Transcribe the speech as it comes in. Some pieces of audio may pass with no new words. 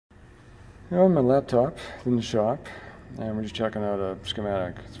On my laptop in the shop, and we're just checking out a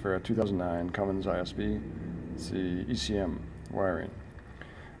schematic. It's for a 2009 Cummins ISB. It's the ECM wiring.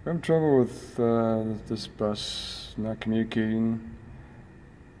 We're having trouble with this bus not communicating.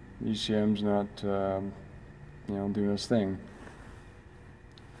 The ECM's not, doing its thing.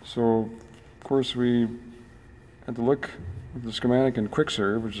 So, of course, we had to look at the schematic in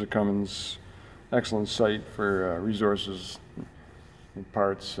QuickServe, which is a Cummins excellent site for resources, and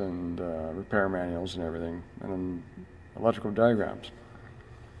parts, and repair manuals and everything, and then electrical diagrams.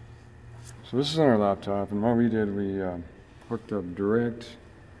 So this is on our laptop, and what we did, we hooked up direct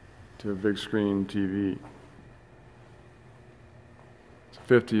to a big screen TV. It's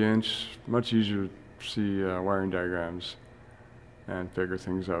a 50-inch, much easier to see wiring diagrams and figure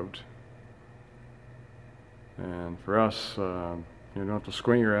things out. And for us, you don't have to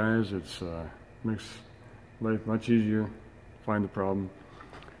squint your eyes. It's makes life much easier. Find the problem.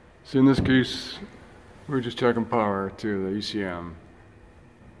 See, in this case, we're just checking power to the ECM,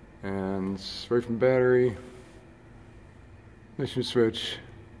 and it's right from battery, ignition switch,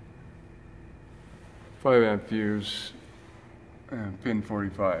 5 amp fuse, and pin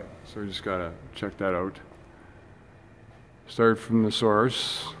 45. So we just gotta check that out. Start from the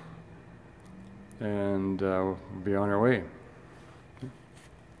source, and we'll be on our way.